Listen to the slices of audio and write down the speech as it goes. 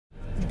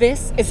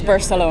This is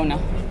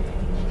Barcelona,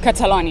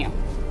 Catalonia,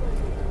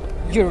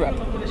 Europe.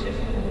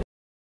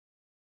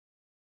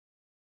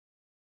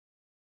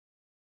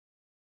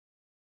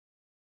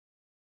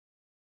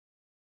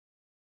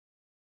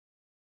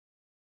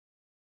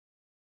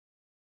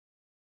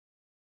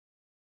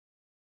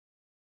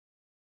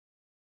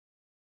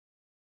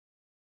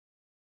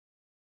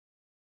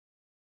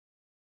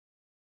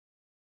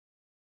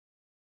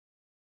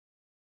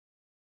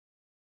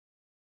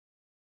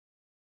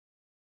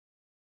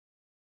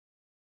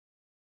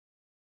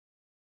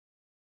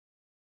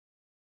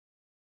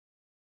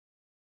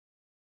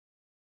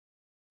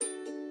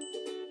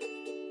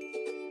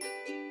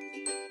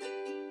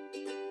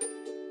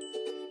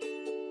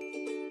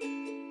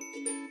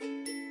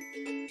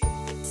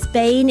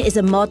 Spain is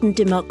a modern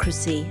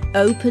democracy,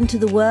 open to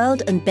the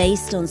world and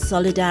based on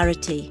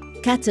solidarity.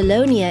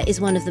 Catalonia is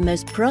one of the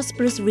most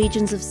prosperous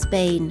regions of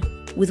Spain,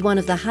 with one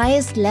of the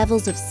highest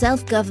levels of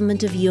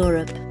self-government of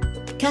Europe.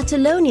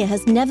 Catalonia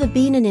has never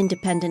been an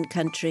independent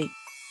country.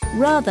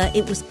 Rather,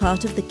 it was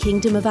part of the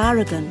Kingdom of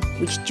Aragon,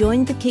 which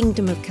joined the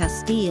Kingdom of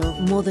Castile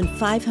more than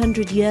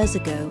 500 years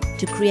ago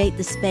to create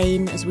the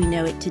Spain as we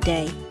know it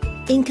today.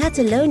 In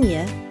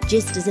Catalonia,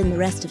 just as in the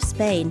rest of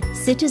Spain,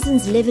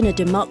 citizens live in a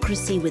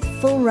democracy with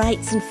full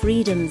rights and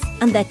freedoms,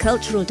 and their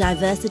cultural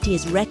diversity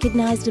is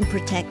recognized and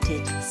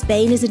protected.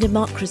 Spain is a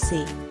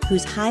democracy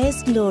whose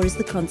highest law is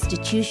the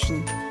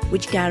Constitution,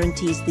 which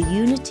guarantees the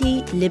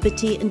unity,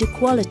 liberty, and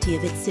equality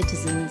of its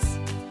citizens.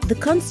 The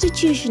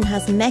Constitution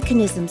has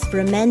mechanisms for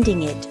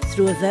amending it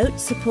through a vote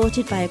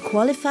supported by a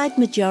qualified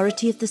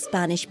majority of the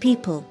Spanish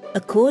people.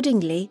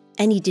 Accordingly,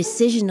 any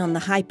decision on the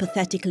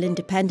hypothetical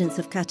independence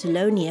of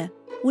Catalonia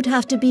would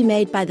have to be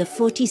made by the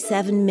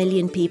 47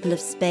 million people of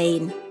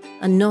Spain,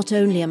 and not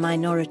only a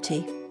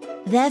minority.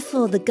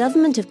 Therefore, the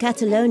government of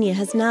Catalonia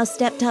has now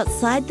stepped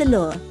outside the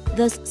law.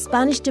 Thus,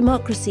 Spanish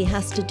democracy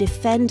has to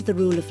defend the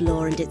rule of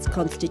law and its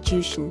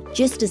constitution,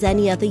 just as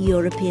any other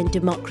European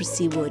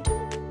democracy would.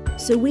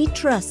 So we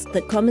trust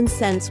that common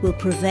sense will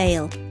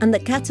prevail, and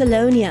that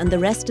Catalonia and the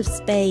rest of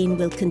Spain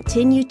will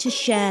continue to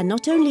share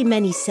not only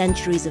many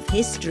centuries of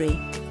history,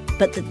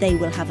 but that they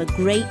will have a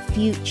great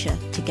future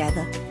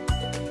together.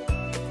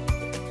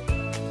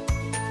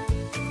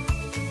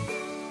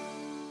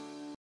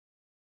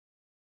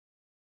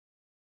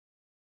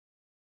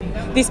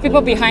 These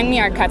people behind me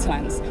are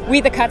Catalans.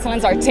 We, the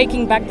Catalans, are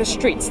taking back the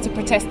streets to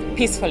protest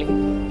peacefully,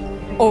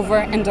 over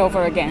and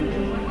over again.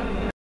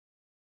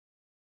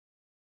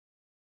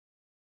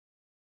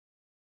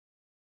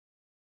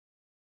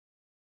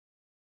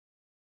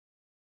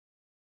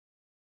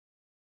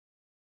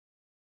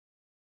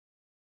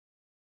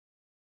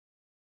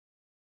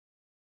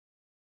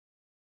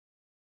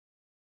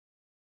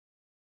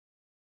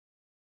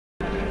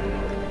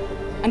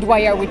 And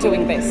why are we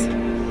doing this?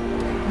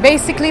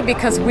 Basically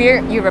because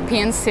we're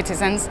European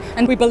citizens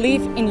and we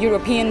believe in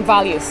European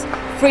values: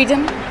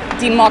 freedom,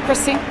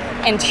 democracy,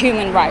 and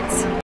human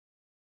rights.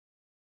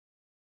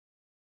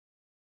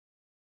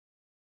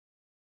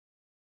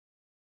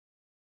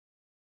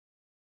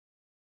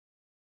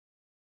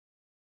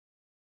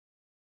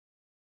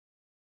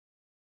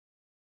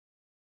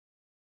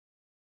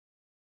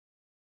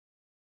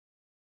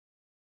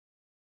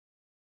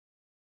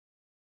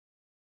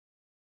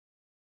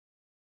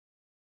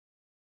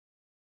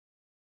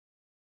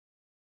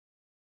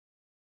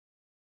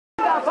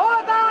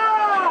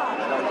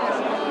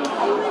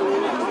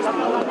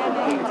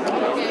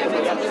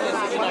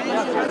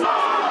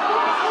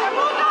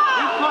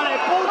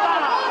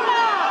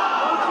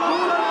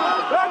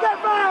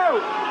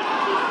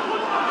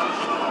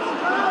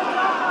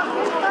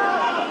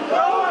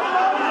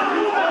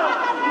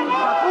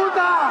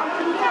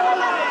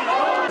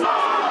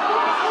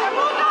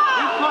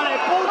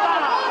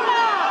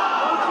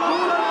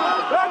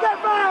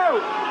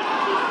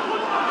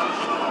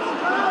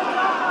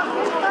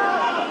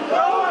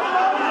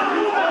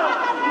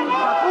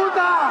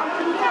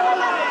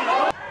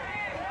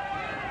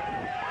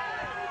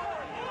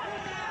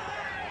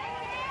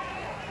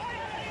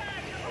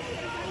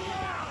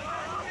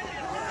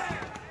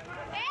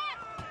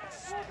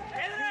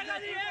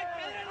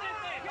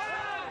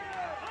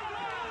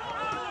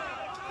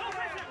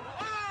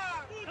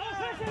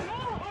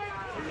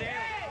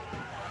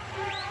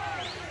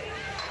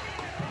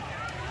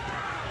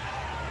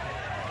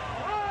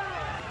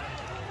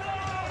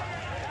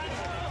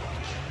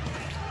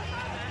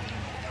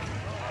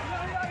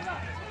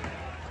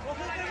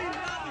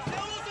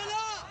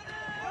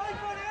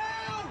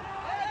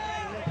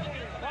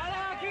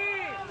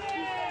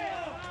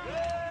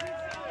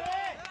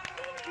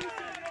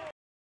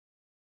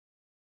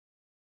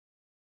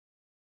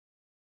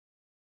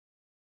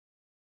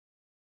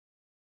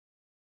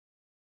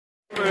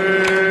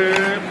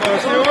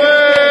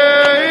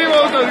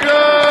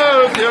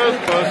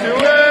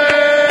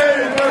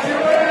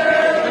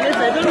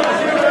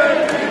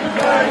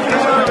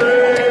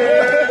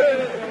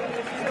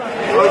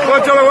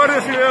 Coche la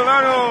Guardia Civil,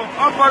 hermano.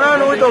 Han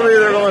parado, no te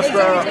olvides cómo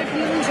está.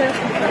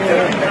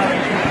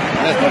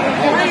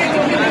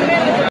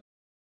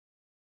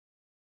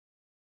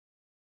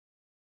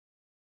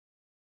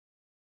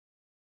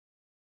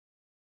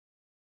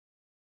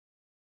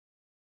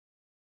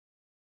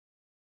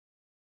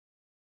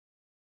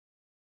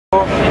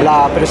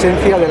 La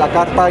presencia de la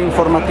carta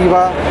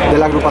informativa de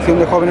la agrupación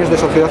de jóvenes de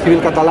Sociedad Civil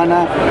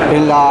Catalana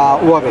en la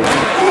UAB.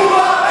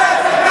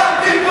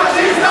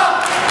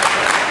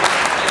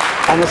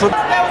 A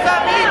nosotros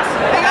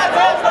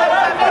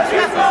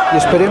y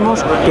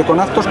esperemos que con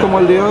actos como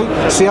el de hoy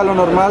sea lo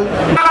normal.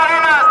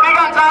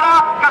 Digue'ns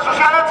ara que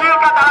Societat Civil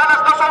Catalana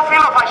no són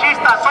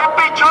filofeixistes, són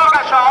pitjor que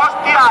això,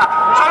 hòstia,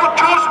 sou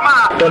xusma.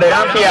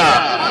 Tolerancia,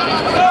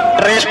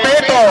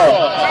 respeto,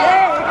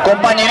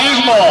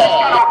 compañerismo,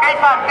 Què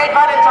hi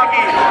fan ells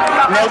aquí?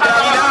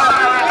 neutralidad,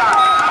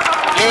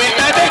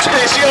 libertad de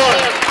expresión,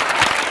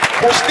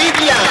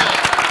 justicia,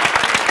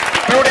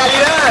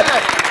 pluralidad,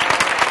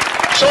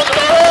 son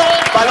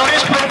todos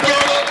valores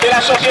propios de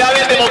las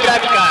sociedades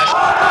democráticas.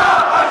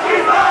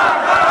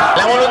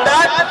 La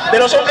voluntad de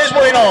los hombres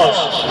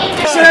buenos.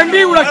 ¡Serem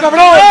viure,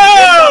 cabrón!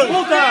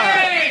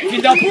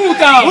 ¡Fill de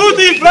puta!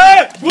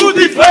 ¡Putifler!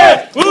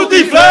 ¡Putifler!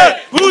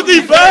 ¡Putifler!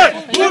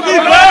 ¡Putifler!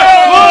 ¡Putifler!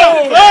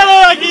 ¡Fuera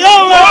de aquí,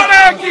 home! ¡Fuera de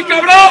aquí,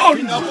 cabrón!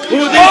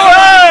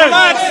 ¡Putifler!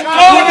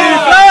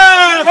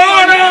 ¡Putifler!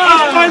 ¡Fuera!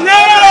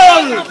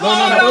 ¡Espanyol!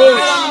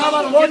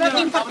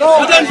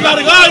 ¡No tens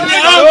vergonya,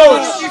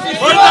 vamos!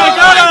 ¡Porta la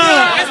cara!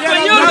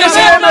 ¡Espanyol, que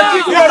serem aquí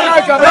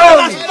governar, cabrón!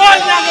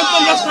 ¡Espanya, que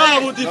tot està,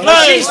 Putifler!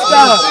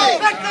 ¡Feixista!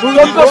 ¡Són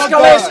dos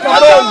calés,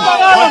 cabrón!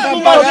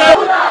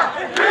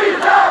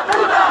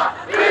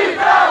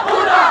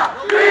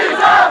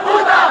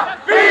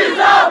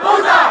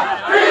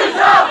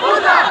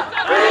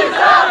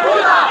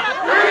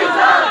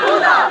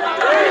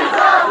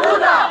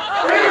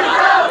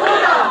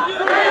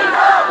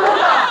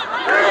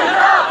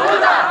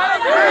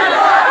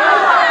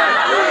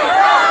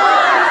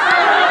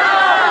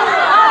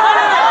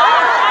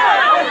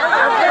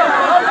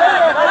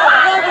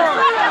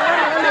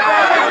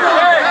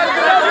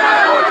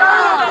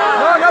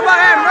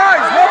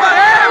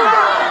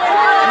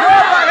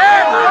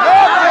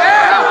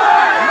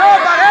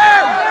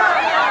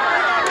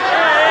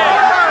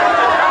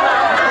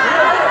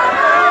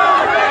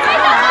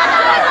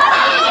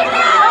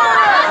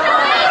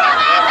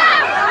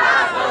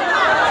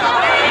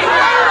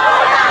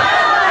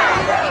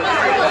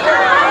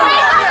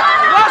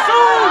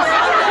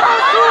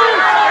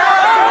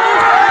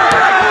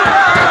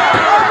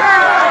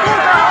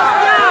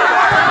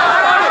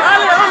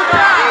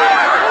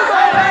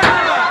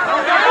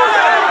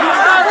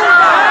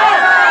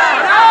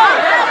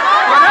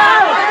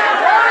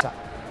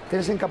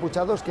 Tres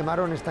encapuchados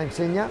quemaron esta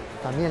enseña,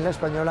 también la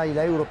española y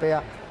la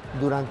europea,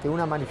 durante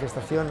una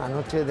manifestación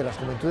anoche de las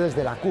juventudes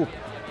de la CUP.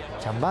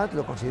 Chambat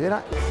lo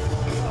considera...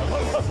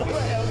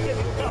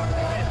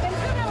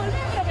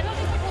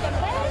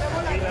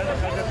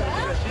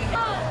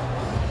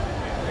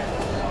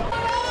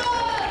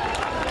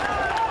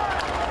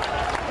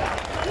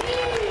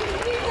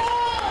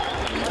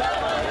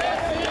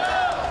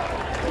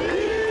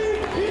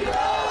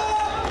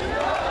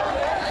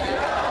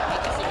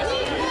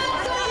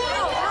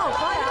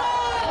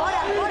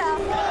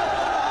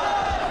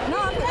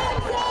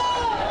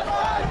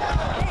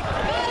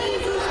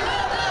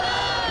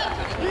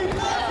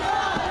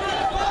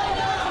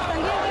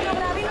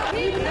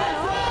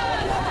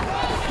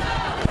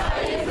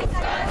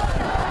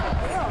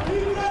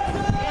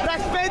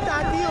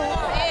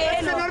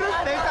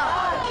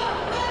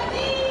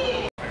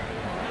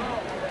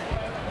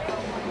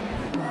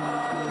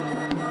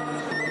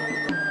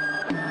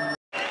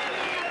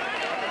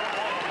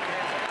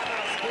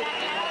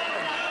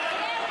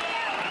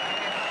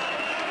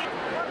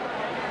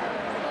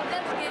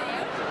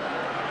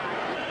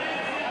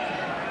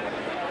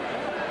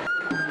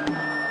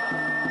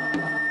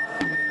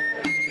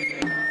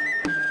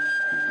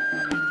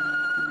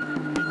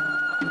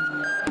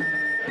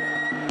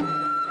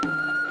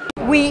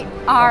 We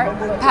are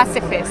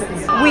pacifists.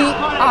 We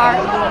are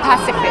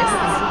pacifists.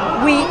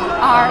 We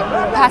are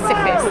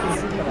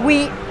pacifists.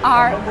 We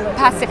are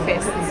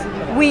pacifists.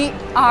 We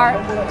are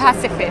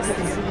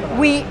pacifists.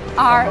 We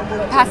are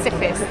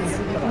pacifists.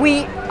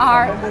 We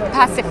are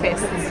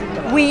pacifists.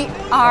 We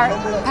are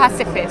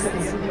pacifists.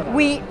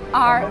 We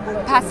are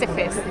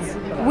pacifists.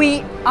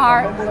 We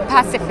are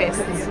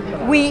pacifists.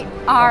 We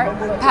are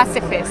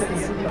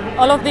pacifists.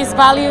 All of these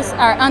values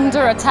are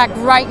under attack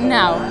right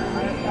now,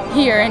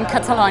 here in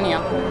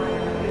Catalonia,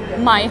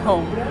 my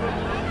home.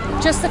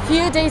 Just a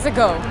few days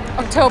ago,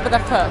 October the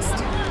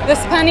 1st, the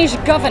Spanish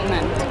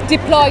government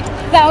deployed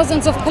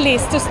thousands of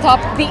police to stop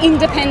the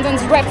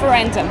independence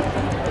referendum.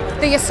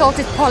 They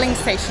assaulted polling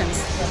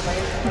stations.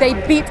 They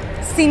beat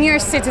senior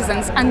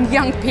citizens and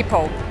young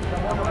people.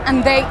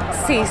 And they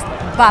seized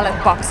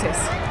ballot boxes.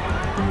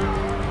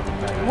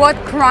 What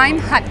crime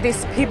had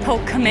these people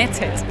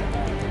committed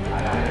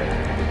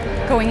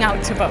going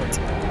out to vote?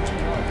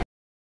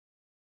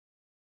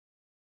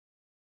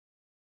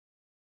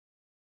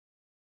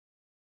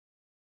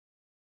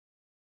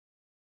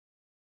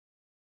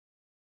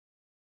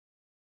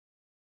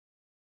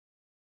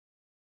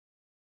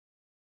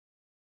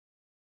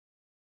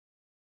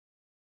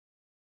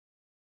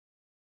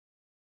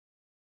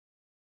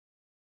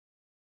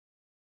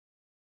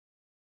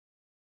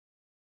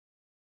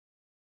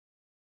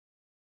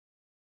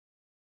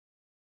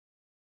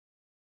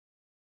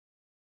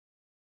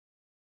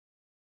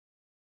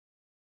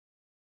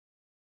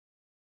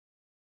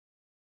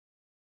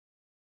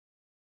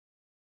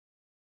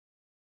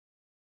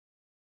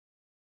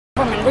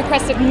 Catalan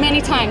requested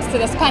many times to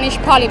the Spanish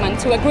Parliament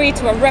to agree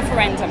to a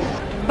referendum,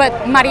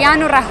 but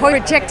Mariano Rajoy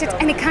rejected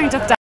any kind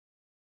of dialogue.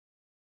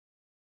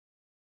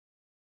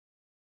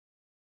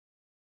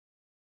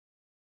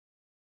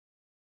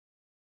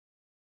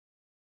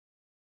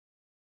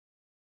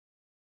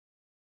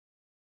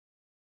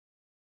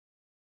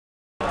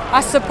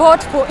 As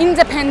support for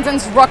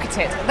independence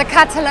rocketed, the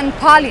Catalan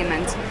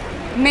Parliament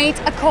made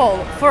a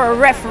call for a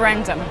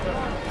referendum.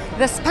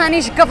 The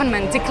Spanish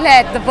government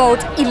declared the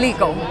vote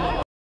illegal.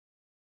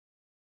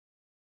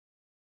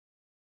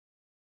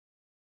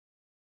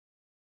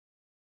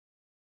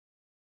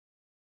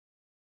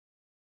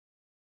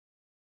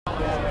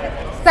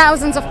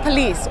 Thousands of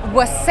police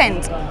were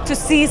sent to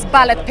seize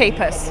ballot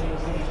papers,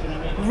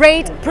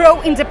 raid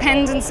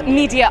pro-independence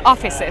media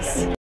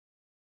offices.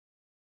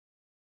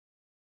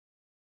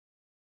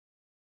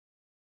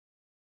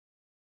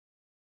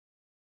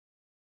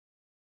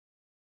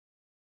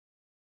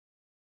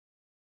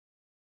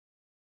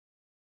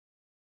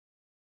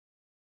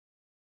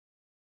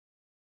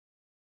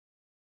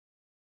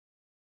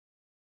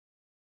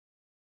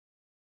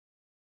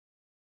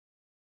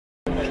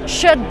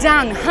 Shut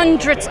down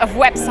hundreds of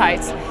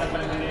websites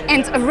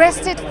and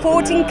arrested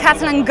 14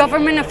 Catalan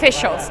government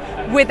officials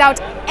without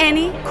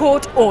any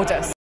court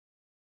orders.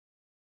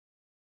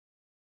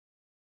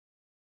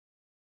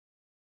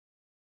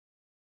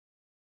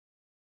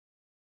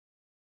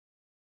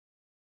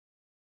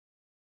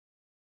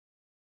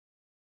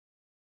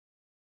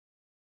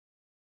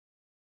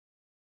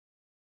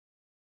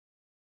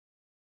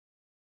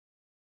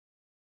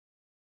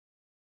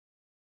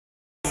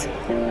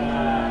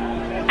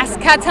 As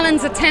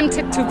Catalans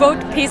attempted to vote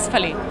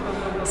peacefully,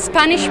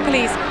 Spanish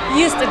police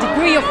used a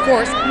degree of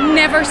force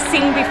never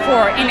seen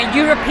before in a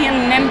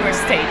European member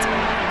state.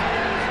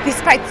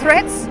 Despite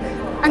threats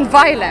and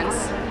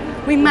violence,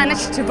 we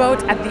managed to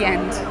vote at the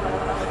end.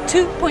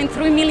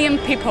 2.3 million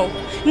people,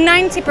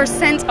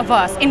 90% of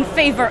us in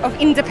favor of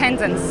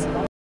independence.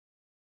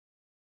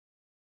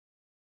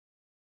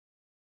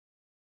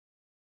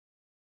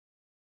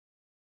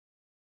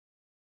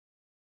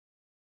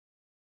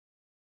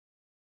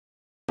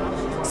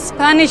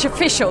 Spanish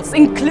officials,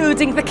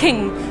 including the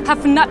king,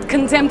 have not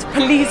condemned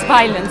police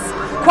violence.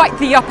 Quite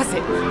the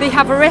opposite. They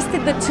have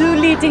arrested the two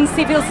leading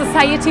civil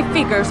society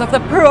figures of the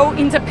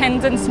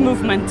pro-independence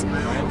movement.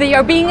 They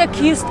are being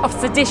accused of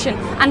sedition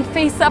and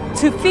face up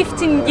to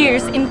 15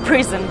 years in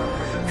prison.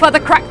 Further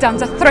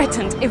crackdowns are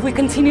threatened if we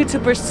continue to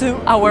pursue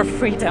our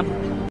freedom.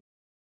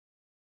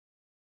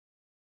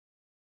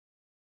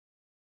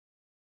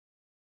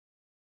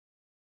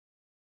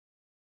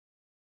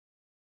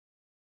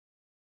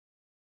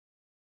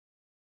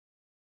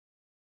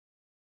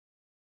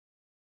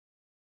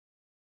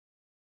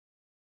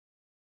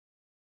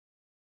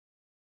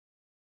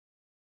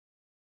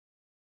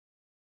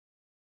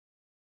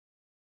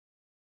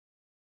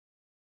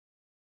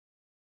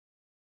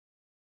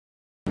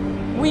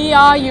 We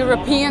are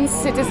European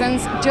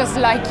citizens just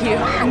like you,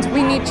 and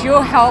we need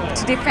your help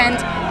to defend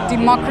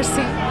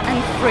democracy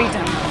and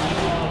freedom.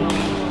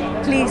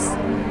 Please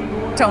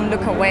don't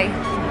look away.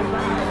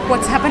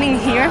 What's happening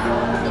here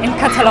in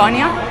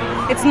Catalonia,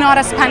 it's not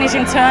a Spanish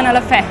internal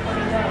affair.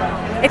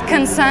 It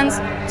concerns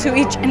to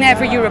each and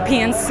every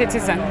European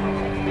citizen.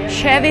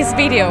 Share this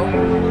video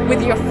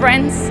with your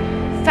friends,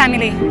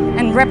 family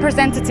and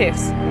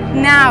representatives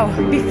now,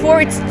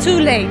 before it's too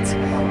late.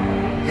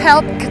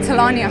 Help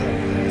Catalonia.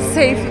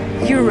 Save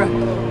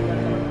Europe.